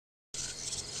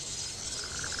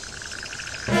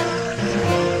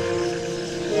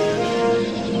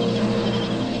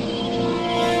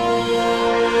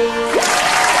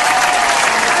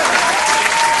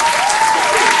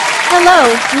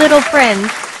Hello, little friends.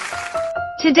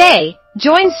 Today,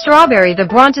 join Strawberry the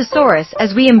Brontosaurus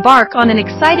as we embark on an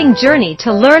exciting journey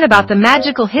to learn about the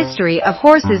magical history of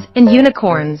horses and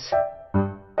unicorns.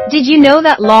 Did you know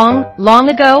that long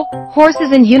ago,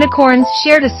 horses and unicorns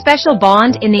shared a special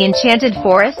bond in the enchanted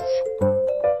forests?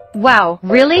 Wow,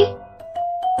 really?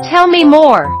 Tell me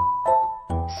more.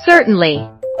 Certainly.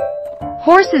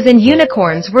 Horses and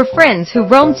unicorns were friends who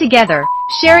roamed together,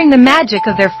 sharing the magic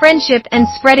of their friendship and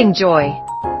spreading joy.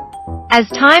 As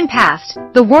time passed,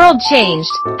 the world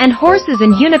changed, and horses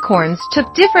and unicorns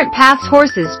took different paths.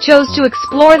 Horses chose to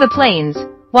explore the plains,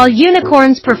 while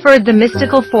unicorns preferred the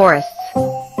mystical forests.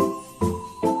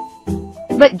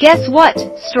 But guess what,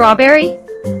 Strawberry?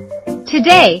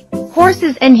 Today,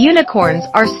 horses and unicorns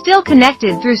are still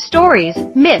connected through stories,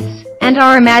 myths, and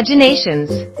our imaginations.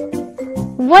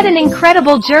 What an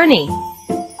incredible journey!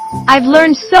 I've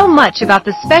learned so much about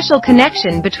the special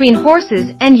connection between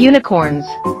horses and unicorns.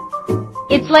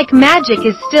 It's like magic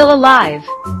is still alive.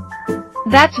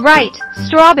 That's right,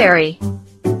 Strawberry.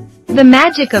 The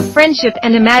magic of friendship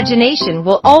and imagination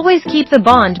will always keep the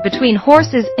bond between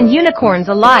horses and unicorns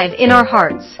alive in our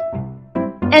hearts.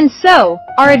 And so,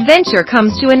 our adventure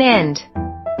comes to an end.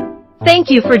 Thank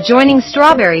you for joining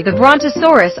Strawberry the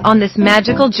Brontosaurus on this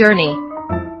magical journey.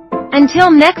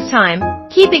 Until next time,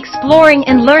 keep exploring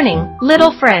and learning,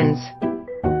 little friends.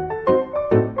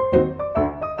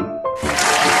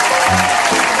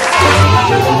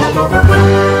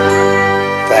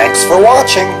 Thanks for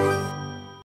watching.